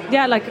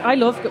I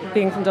love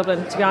being from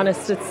Dublin. To be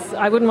honest,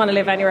 I wouldn't want to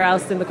live anywhere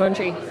else in the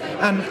country.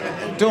 And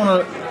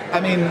Donal, I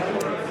mean,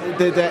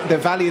 the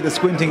Valley of the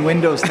Squinting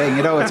Windows thing.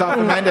 It's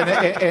often meant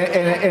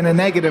in a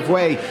negative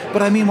way.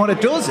 But I mean, what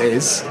it does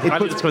is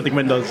Valley of the Squinting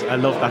Windows. I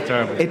love that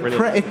term.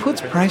 It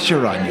puts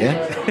pressure on you,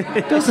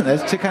 doesn't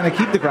it, to kind of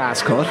keep the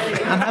grass cut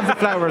and have the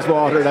flowers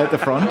watered out the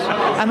front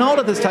and all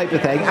of this type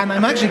of thing. And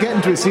I'm actually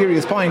getting to a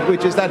serious point,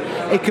 which is that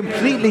a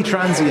completely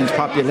transient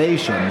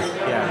population,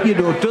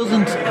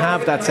 doesn't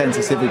have that sense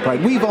of civic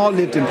pride. We've all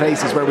lived in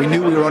places where we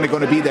knew we were only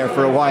going to be there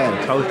for a while,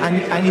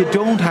 and you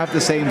don't have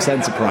the same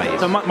sense of pride.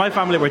 So my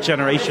family were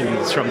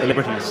generations from the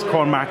Liberties,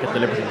 Corn Market, the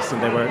Liberties,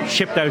 and they were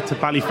shipped out to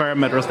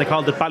Ballyfermot, or as they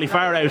called it,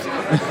 Ballyfar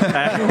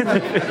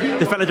out.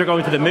 They felt like they're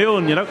going to the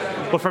moon,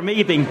 But for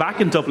me, being back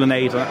in Dublin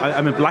 8,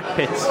 I'm in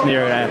Blackpits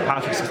near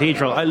Patrick's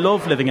Cathedral. I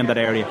love living in that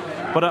area.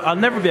 But I'll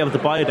never be able to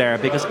buy there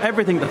because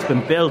everything that's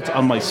been built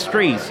on my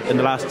street in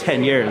the last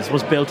 10 years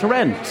was built to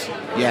rent.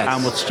 Yes.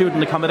 And with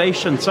student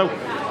accommodation. So,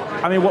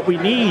 I mean, what we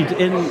need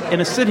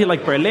in a city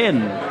like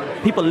Berlin,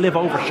 people live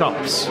over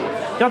shops.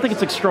 I don't think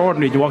it's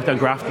extraordinary to walk down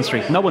Grafton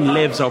Street. No one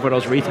lives over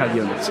those retail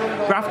units.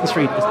 Grafton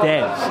Street is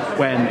dead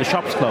when the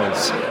shops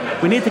close.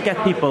 We need to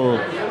get people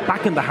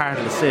back in the heart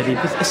of the city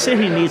because the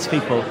city needs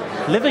people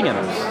living in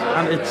it.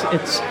 And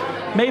it's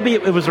maybe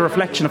it was a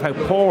reflection of how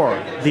poor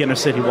the inner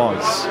city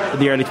was in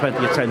the early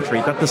 20th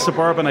century, that the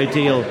suburban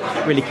ideal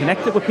really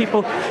connected with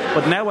people.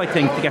 But now I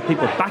think to get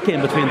people back in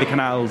between the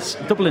canals,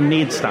 Dublin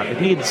needs that. It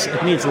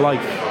needs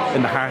life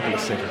in the heart of the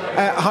city.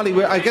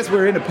 Holly, I guess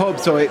we're in a pub,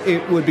 so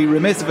it would be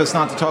remiss of us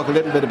not to talk a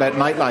little bit about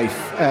nightlife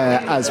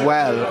as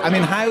well. I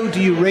mean, how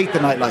do you rate the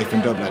nightlife in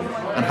Dublin,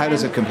 and how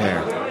does it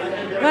compare?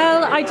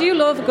 Well, I do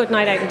love a good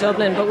night out in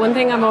Dublin, but one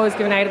thing I'm always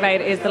giving out about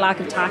is the lack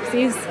of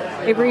taxis.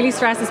 It really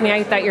stresses me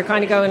out that you're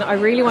kind of going, I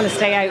really want to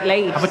stay out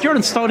late. But you're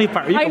in Stony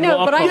Park. I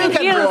know, but I'm in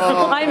heels.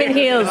 I'm in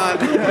heels.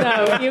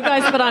 No, you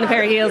guys put on a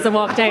pair of heels and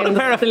walk down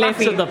the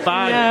Liffey. In the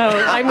bag.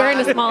 No, I'm wearing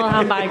a small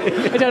handbag.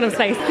 I don't have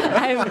space.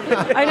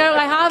 I know,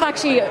 I have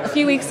actually, a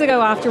few weeks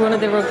ago after one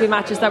of the rugby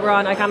matches that were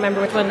on, I can't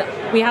remember which one,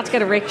 we had to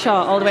get a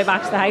rickshaw all the way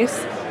back to the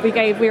house. We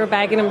were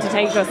begging them to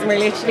take us, and we're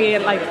literally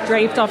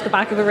draped off the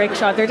back of a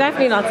rickshaw. They're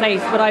definitely not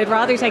safe, but I'd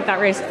rather take that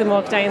risk than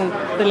walk down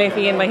the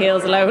Liffey in my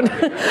heels alone.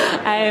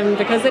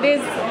 Because it is,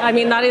 I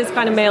mean, that is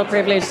kind of male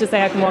privilege to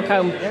say I can walk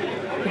home.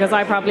 Because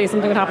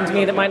something would happen to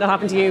me that might not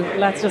happen to you,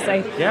 let's just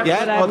say.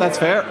 Yeah, well, that's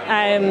fair.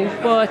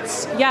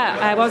 But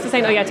yeah, what was I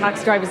saying? Oh yeah,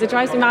 taxi drivers, it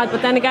drives me mad.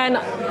 But then again,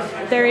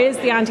 there is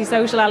the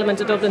antisocial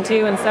element of Dublin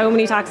too, and so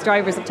many taxi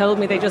drivers have told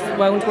me they just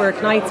won't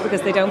work nights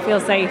because they don't feel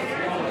safe.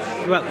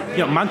 Well,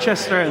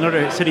 Manchester and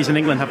other cities in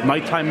England have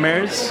nighttime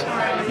mayors.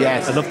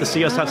 Yes. I'd love to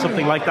see us have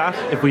something like that.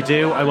 If we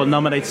do, I will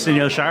nominate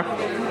Sunil Sharp.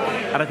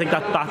 And I think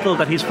that battle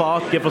that he's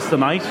fought, Give Us the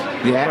Night,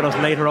 for those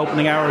later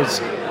opening hours,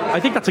 I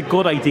think that's a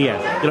good idea.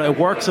 It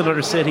works in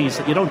other cities.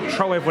 You don't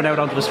throw everyone out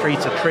onto the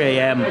streets at 3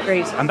 a.m.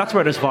 Agreed. And that's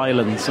where there's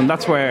violence, and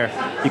that's where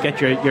you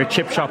get your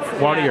chip shop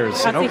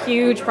warriors. That's a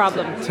huge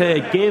problem.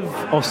 To give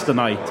us the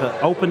night, to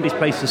open these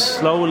places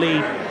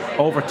slowly,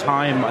 over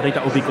time, I think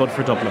that would be good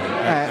for Dublin.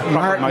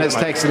 Martin has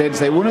texted in to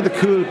say one of the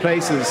cool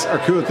places or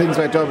cool things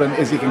about Dublin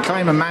is you can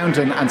climb a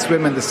mountain and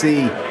swim in the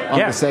sea on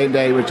the same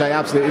day, which I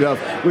absolutely love.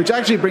 Which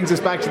actually brings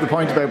us back to the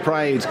point about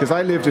pride, because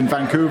I lived in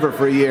Vancouver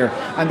for a year,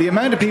 and the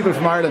amount of people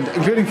from Ireland,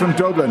 including from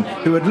Dublin,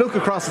 who would look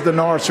across at the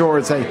North Shore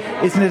and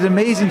say, isn't it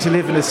amazing to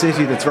live in a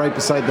city that's right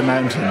beside the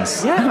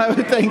mountains? Yeah. And I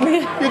would think,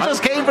 you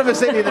just came from a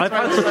city that's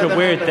I've had such a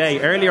weird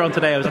day. Earlier on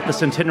today, I was at the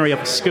centenary of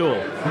a school.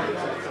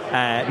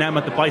 Now I'm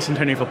at the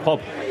bicentenary of a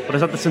pub, but I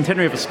was at the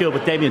centenary of a school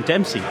with Damien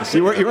Dempsey.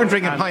 You weren't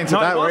drinking pints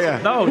of that, were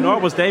you? No, nor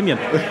was Damien.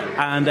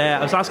 And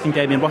I was asking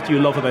Damien, what do you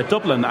love about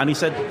Dublin? And he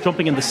said,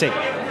 jumping in the sea.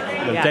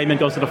 Damien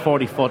goes to the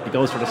 40-foot, he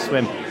goes for the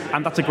swim.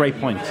 And that's a great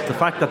point. The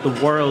fact that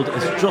the world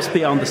is just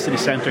beyond the city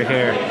centre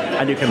here,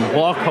 and you can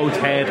walk Hote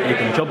Head, and you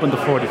can jump in the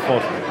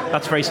 40-foot,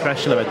 that's very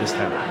special about this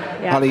town.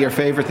 Yeah. Holly, your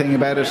favourite thing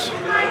about it?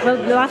 Well,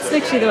 that's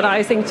literally what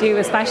I think too,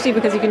 especially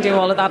because you can do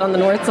all of that on the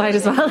north side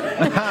as well.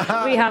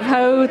 We have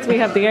Hote, we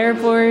have the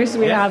airport,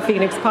 we have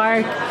Phoenix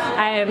Park.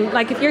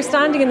 If you're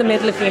standing in the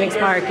middle of Phoenix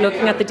Park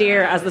looking at the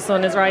deer as the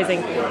sun is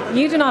rising,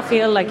 you do not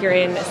feel like you're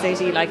in a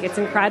city. It's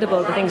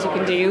incredible the things you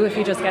can do if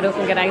you just get up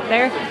and get out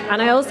there.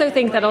 And I also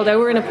think that although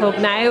we're in a pub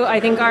now, I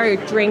think our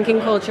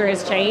drinking culture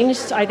has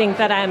changed. I think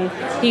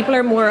that people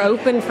are more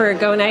open for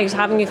going out,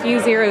 having a few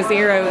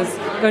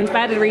 0-0s, going to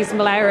bed at a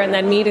reasonable hour, and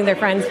then meeting their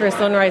friends for a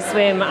sunrise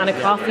swim and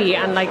a coffee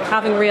and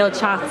having real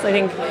chats. I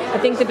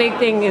think the big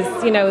thing is,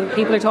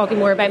 people are talking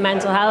more about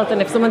mental health,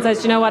 and if someone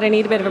says, you know what, I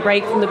need a bit of a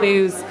break from the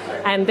booze,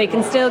 and they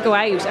can still go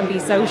out and be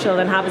social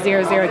and have a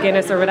 0-0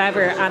 Guinness or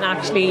whatever and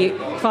actually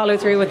follow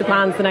through with the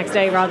plans the next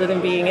day rather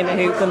than being in a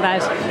hoop in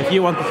bed. If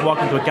you wanted to walk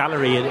into a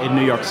gallery in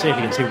New York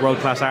City and see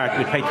world-class art,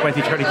 you'd pay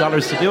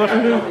 $20-$30 to do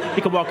it.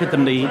 You could walk into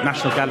the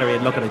National Gallery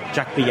and look at a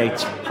Jack B.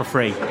 Yeats for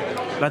free.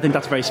 And I think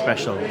that's very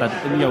special,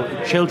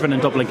 that children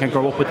in Dublin can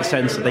grow up with the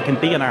sense that they can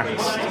be an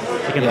artist,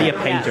 they can be a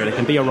painter, they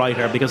can be a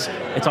writer, because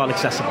it's all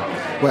accessible.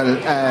 Well,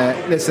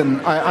 listen,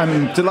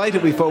 I'm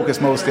delighted we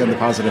focused mostly on the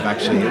positive,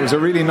 actually. It was a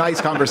really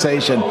nice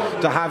conversation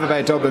to have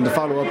about Dublin, to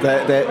follow up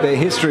the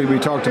history we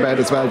talked about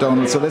as well,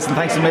 Donal. So listen,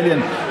 thanks a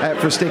million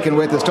for sticking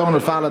with us. Donal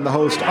Fallon, the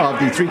host of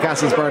the Three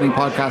Castles Burning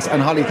podcast,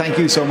 and Holly, thank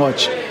you so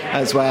much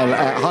as well.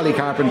 Holly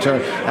Carpenter,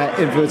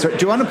 influencer.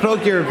 Do you want to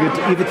plug you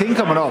have a thing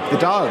coming up, the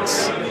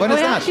dogs? When is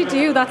that? I actually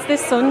do. That's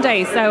this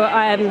Sunday. So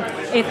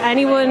if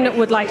anyone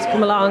would like to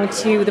come along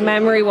to the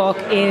Memory Walk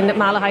in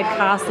Malahide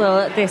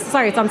Castle,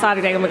 it's on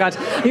Saturday. Oh my God,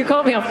 you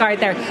caught me off guard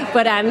there.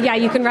 But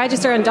you can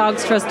register on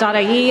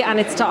dogstrust.ie, and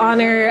it's to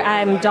honour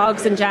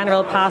dogs in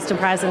general, past and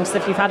present. So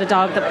if you've had a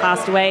dog that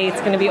passed away, it's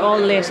going to be all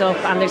lit up,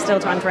 and there's still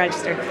time to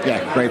register.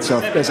 Yeah, great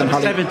stuff. Listen,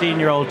 Holly.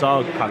 17-year-old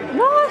dog.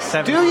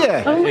 What? Do you?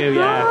 Oh my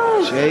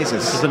God.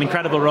 Jesus. It's an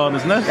incredible run,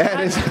 isn't it?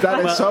 Yeah,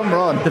 that is some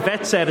run. The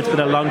vet said it's been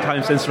a long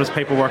time since there was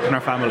paperwork in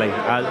our family.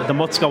 The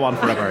mutts go on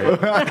forever.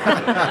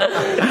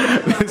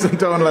 Listen,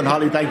 Donal and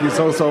Holly, thank you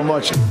so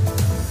much.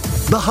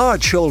 The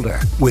Hard Shoulder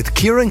with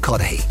Kieran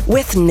Cuddihy.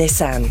 With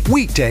Nissan.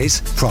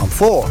 Weekdays from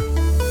 4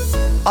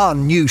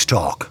 on News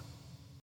Talk.